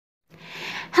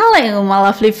Hello my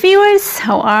lovely viewers,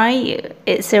 how are you?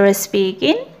 It's Sarah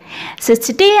speaking. So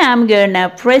today I'm gonna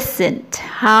present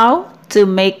how to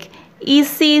make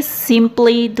easy,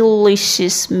 simply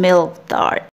delicious milk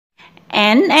tart.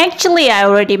 And actually I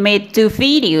already made 2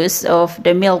 videos of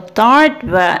the milk tart,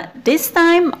 but this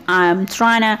time I'm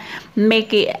trying to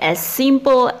make it as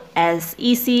simple, as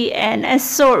easy and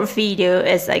as short video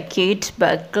as I could,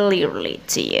 but clearly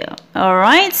to you.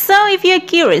 Alright, so if you're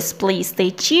curious, please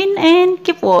stay tuned and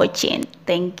keep watching.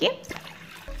 Thank you.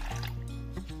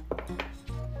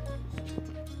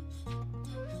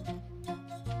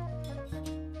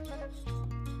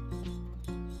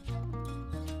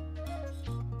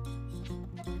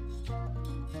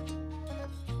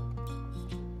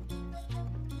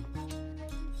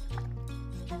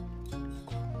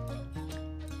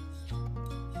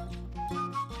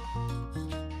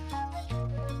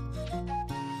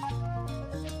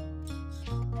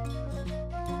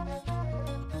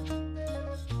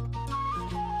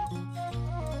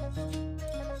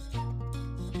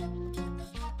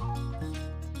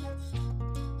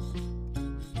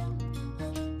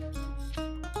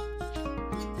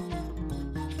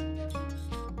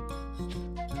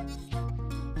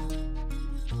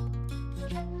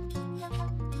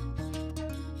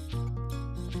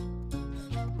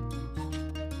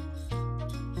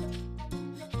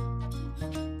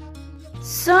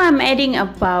 So I'm adding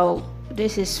about,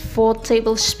 this is 4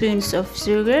 tablespoons of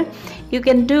sugar. You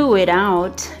can do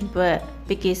without, but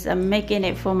because I'm making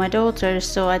it for my daughter,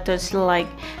 so I just like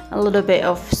a little bit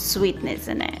of sweetness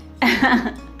in it.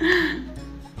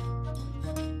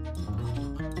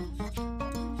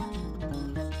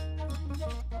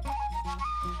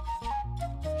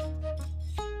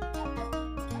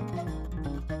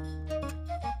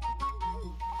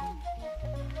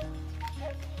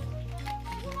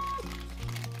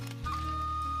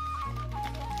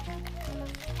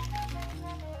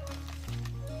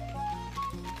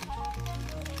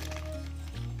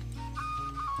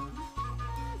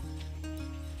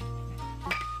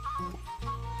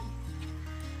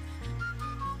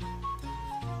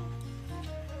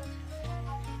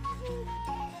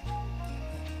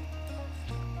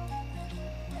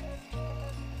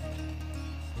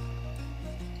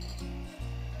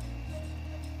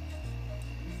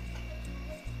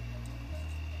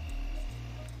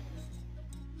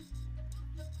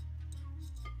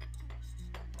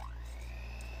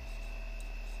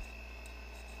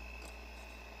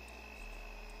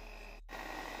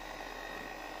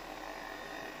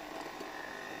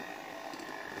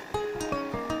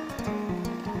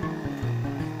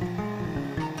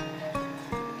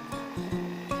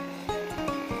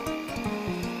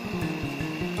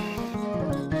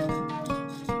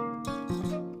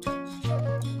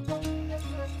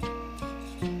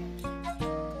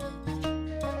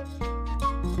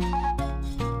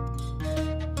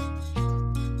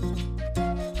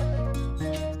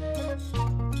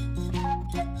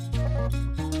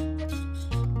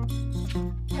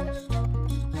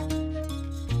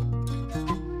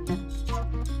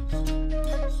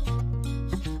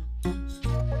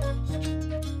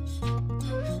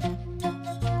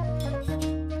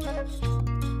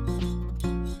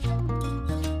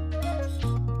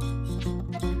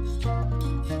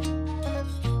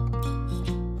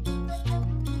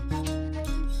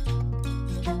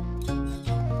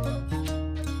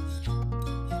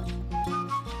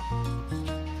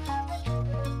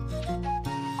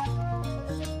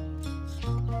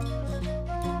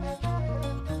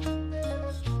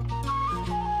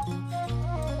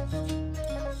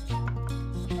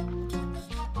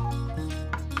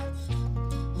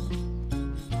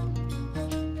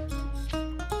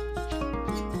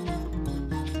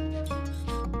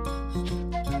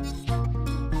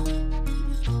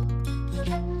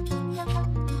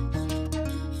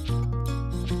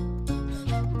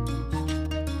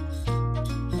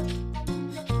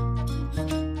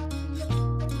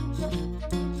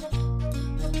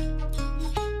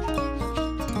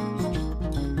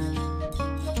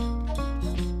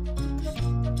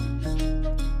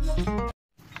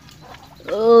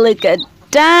 Look at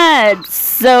that,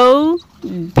 so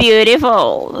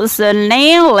beautiful. So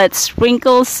now let's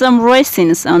sprinkle some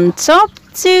raisins on top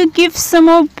to give some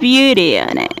more beauty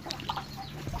on it.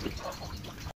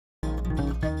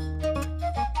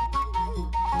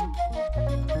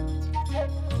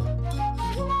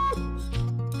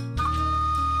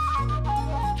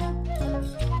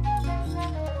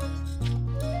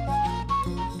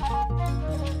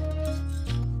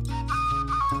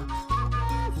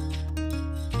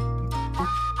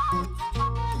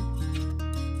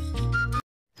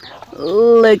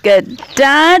 Look at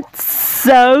that,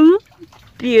 so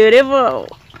beautiful.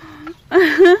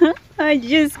 I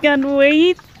just can't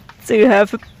wait to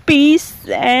have a piece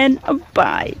and a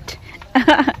bite.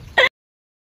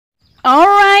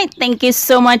 Alright, thank you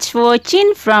so much for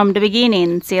watching from the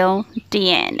beginning till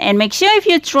the end. And make sure if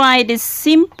you try this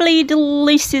simply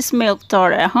delicious milk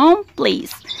tart at home,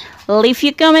 please leave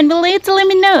your comment below to let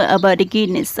me know about the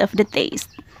goodness of the taste.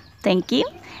 Thank you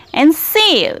and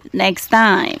see you next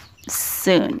time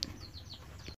soon.